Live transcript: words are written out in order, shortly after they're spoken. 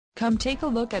Come take a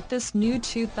look at this new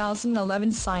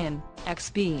 2011 Scion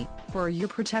XB. For your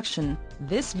protection,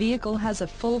 this vehicle has a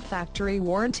full factory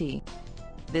warranty.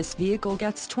 This vehicle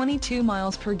gets 22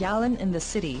 miles per gallon in the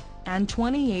city, and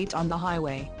 28 on the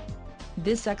highway.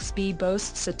 This XB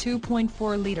boasts a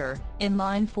 2.4-liter,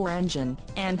 inline-4 engine,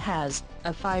 and has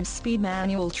a 5-speed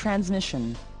manual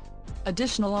transmission.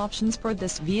 Additional options for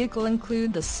this vehicle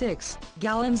include the 6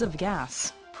 gallons of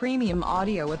gas, premium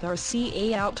audio with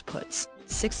RCA outputs,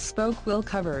 6-spoke wheel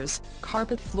covers,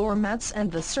 carpet floor mats and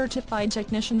the Certified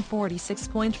Technician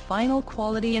 46-point Final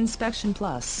Quality Inspection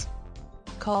Plus.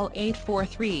 Call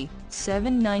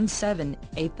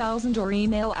 843-797-8000 or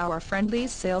email our friendly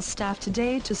sales staff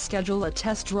today to schedule a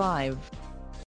test drive.